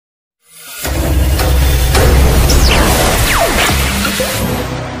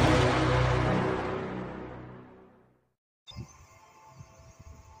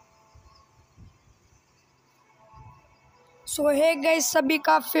सो hey guys, सभी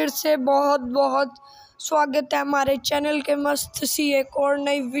का फिर से बहुत बहुत स्वागत है हमारे चैनल के मस्त सी एक और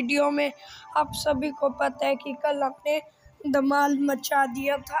नई वीडियो में। आप सभी को पता है कि कल हमने धमाल मचा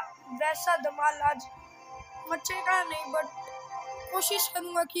दिया था, वैसा धमाल आज मचेगा नहीं, बट कोशिश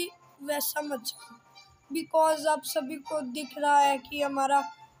करूँगा कि वैसा मचे, बिकॉज आप सभी को दिख रहा है कि हमारा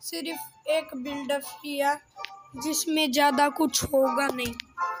सिर्फ एक बिल्डअप ही है जिसमें ज़्यादा कुछ होगा नहीं।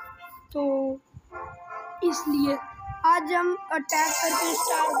 तो इसलिए आज हम अटैक करके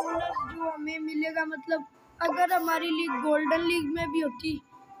स्टार बोनस जो हमें मिलेगा, मतलब अगर हमारी लीग गोल्डन लीग में भी होती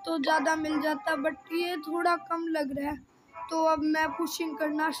तो ज़्यादा मिल जाता, बट ये थोड़ा कम लग रहा है, तो अब मैं पुशिंग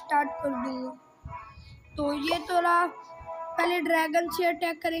करना स्टार्ट कर दूँगा। तो ये थोड़ा पहले ड्रैगन से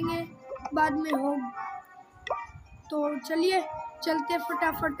अटैक करेंगे, बाद में होग। तो चलिए चलते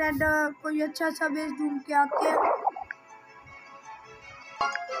फटाफट एंड कोई अच्छा सा बेस ढूंढ के आते हैं।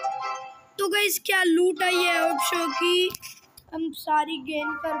 तो गाइस क्या लूट आई है ऑप्शो की, हम सारी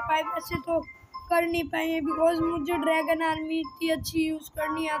गेन कर पाए, वैसे तो कर नहीं पाए बिकॉज मुझे ड्रैगन आर्मी इतनी अच्छी यूज़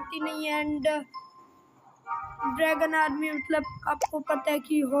करनी आती नहीं है। एंड ड्रैगन आर्मी मतलब आपको पता है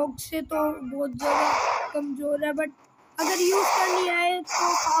कि हॉग से तो बहुत ज़्यादा कमज़ोर है, बट अगर यूज़ करनी आए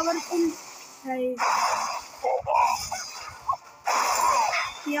तो पावरफुल है।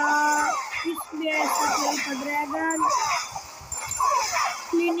 या इसमें ऐसा खेलता ड्रैगन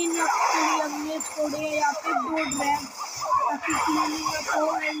क्लीनिंग अप के लिए हमने छोड़े यहाँ पे 2 ड्रैग ताकि क्लीनिंग अप हो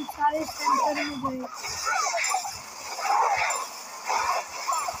एंड सारे सेंटर में गए।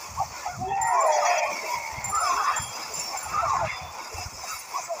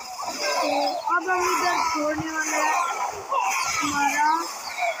 तो अब हम इधर छोड़ने वाले हैं हमारा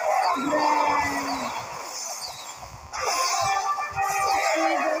ड्रैग, तो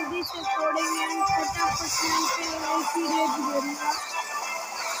जल्दी से छोड़ेंगे एंड फटाफट पे एक ही रेट देगा।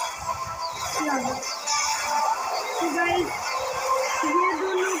 तो गाइस ये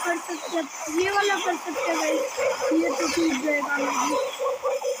दोनों कर सकते हैं, ये वाला कर सकते हैं गाइस, ये तो टूट जाएगा नहीं।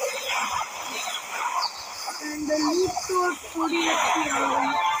 एंड लूट तो थोड़ी अच्छी आ गई,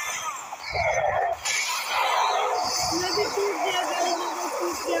 मैं भी टूट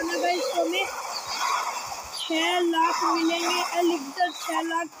गया ना गाइस। तो हमें 6 लाख मिलेंगे, एलिक्सर 6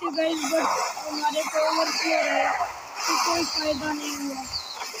 लाख थे गाइस, बट हमारे को ओवरफ्लो रहे तो कोई फायदा नहीं हुआ।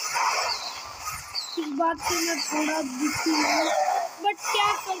 इस बात से मैं थोड़ा दुखी हूँ, बट क्या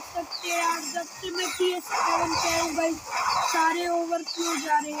कर सकते हैं यार, जब से मैं PS7 पे हूँ गाइस सारे ओवरफ्लो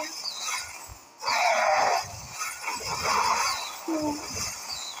जा रहे हैं। तो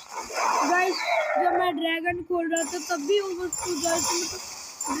गाइस जब मैं ड्रैगन खोल रहा था तब भी ओवरफ्लो जा रहे थे,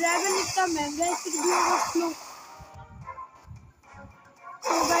 मतलब ड्रैगन इतना महंगा है फिर भी ओवरफ्लो।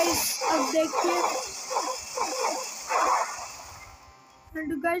 तो गाइस अब देखिए,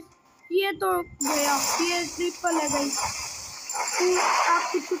 एंड गाइस ये तो गया, ये ट्रिपल है गाइस। तो आप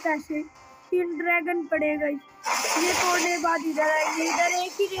कुछ पैसे 3 ड्रैगन पड़े गाइस, ये तोड़ने बाद इधर आएंगे, इधर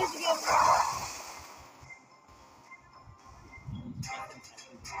एक ही रेस गेम।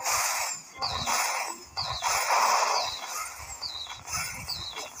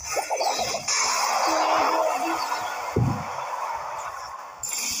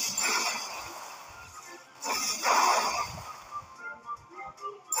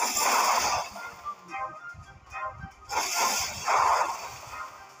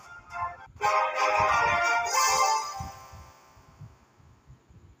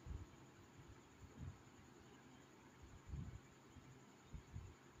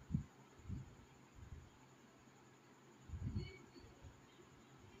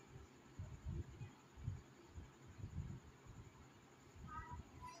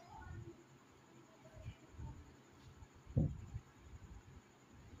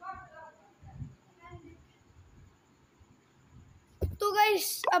 तो गाइस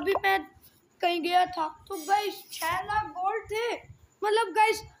अभी मैं कहीं गया था, तो गाइस 6 लाख गोल्ड थे, मतलब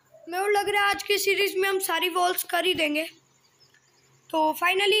गाइस मेरे को लग रहा है आज की सीरीज में हम सारी वॉल्स कर ही देंगे। तो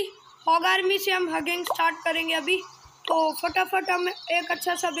फाइनली हॉग आर्मी से हम हगिंग स्टार्ट करेंगे अभी। तो फटाफट हम एक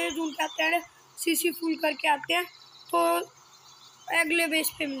अच्छा सा बेस ढूंढ के आते हैं, सीसी फुल करके आते हैं, तो अगले बेस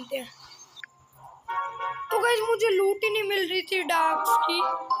पे मिलते हैं। तो गाइस मुझे लूट ही नहीं मिल रही थी डार्क्स की,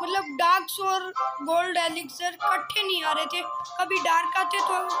 मतलब डार्क्स और गोल्ड एलिक्सर इकट्ठे नहीं आ रहे थे, कभी डार्क आते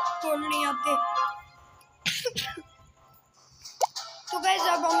तो गोल्ड नहीं आते। तो गाइस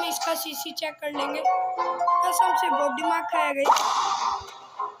अब हम इसका सीसी चेक कर लेंगे, कसम से बहुत दिमाग खाया गई।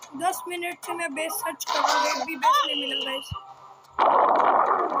 10 मिनट से मैं बेस सर्च कर रहा हूँ, भी बेस नहीं मिला गाइस।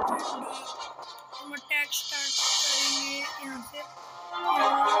 हम अटैक स्टार्ट करेंगे यहाँ से,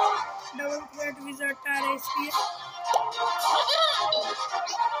 डबल थ्रेट विज़र्ट आ रहा है इसलिए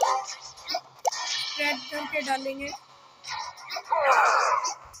रेड करके डालेंगे।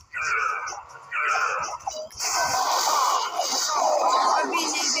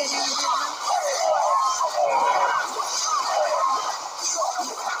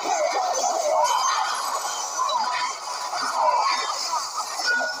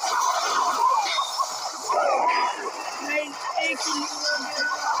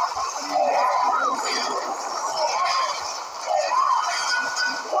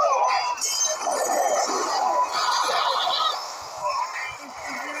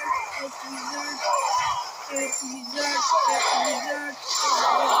 एक विज़र्ड, एक विज़र्ड, एक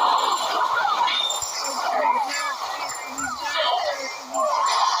विज़र्ड, एक विज़र्ड, एक विज़र्ड, एक विज़र्ड,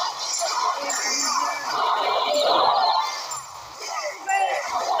 एक विज़र्ड, एक विज़र्ड।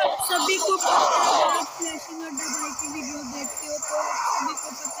 अब सभी को पता है, अगर आप फ्लैशिंग अड्डा भाई की वीडियो देखते हो तो आप सभी को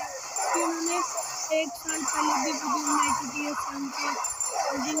पता है कि उन्होंने 1 साल पहले भी वीडियो बनाई थी DSM के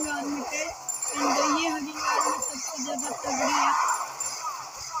हगिंग आर्मी पे, एंड ये हगिंग आर्मी सबसे ज़्यादा तगड़ी है।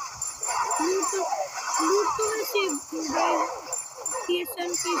 लूट तो वैसे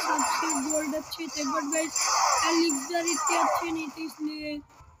DSM के हिसाब से गोल्ड अच्छे थे, बट गाइस एलिक्सर इतने अच्छे नहीं थे, इसलिए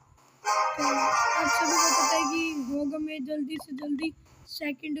तो आप सभी को पता है कि होगा में जल्दी से जल्दी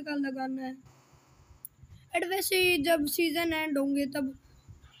सेकंड का लगाना है। एंड वैसे जब सीजन एंड होंगे तब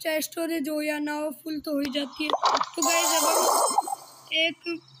चाहे स्टोरेज हो या ना हो फुल तो हो ही जाती है। तो गाइस अब हम एक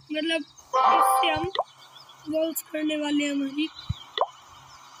मतलब इससे हम वॉल्स करने वाले हैं। हमारी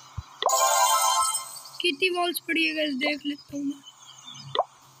कितनी वॉल्स पड़ी है गाइस देख लेता हूँ मैं।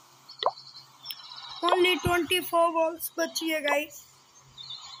 ओनली 24 वॉल्स बची है गाइस।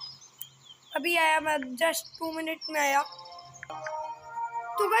 अभी आया मैं, जस्ट 2 मिनट में आया।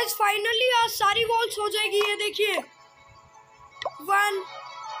 तो गाइस फाइनली आज सारी वॉल्स हो जाएगी, ये देखिए 1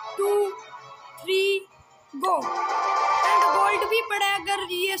 2 3 गो। एंड गोल्ड भी पड़ा है,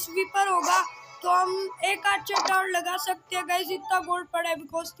 अगर ये स्वीपर होगा तो हम एक आर्चर और लगा सकते हैं गाइस। इतना गोल्ड पड़ा है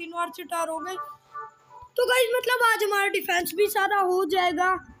बिकॉज 3 आर्चर हो गए। तो गाइस मतलब आज हमारा डिफेंस भी सारा हो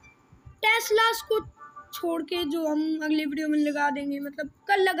जाएगा, टेस्लास को छोड़ के, जो हम अगली वीडियो में लगा देंगे, मतलब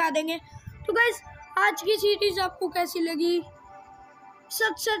कल लगा देंगे। तो गाइस आज की सीरीज आपको कैसी लगी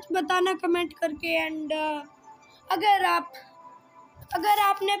सच सच बताना कमेंट करके। एंड अगर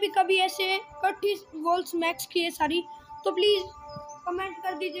आपने भी कभी ऐसे 30 वॉल्स मैक्स किए सारी तो प्लीज़ कमेंट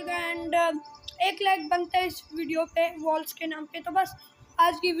कर दीजिएगा। एंड एक लाइक बनता है इस वीडियो पे वॉल्स के नाम पे। तो बस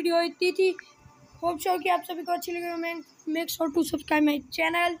आज की वीडियो इतनी थी। होप सो कि आप सभी को अच्छी लगी। Make sure to subscribe my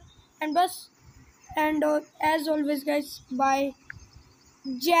channel and बस and as always guys bye,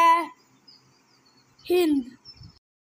 जय हिंद।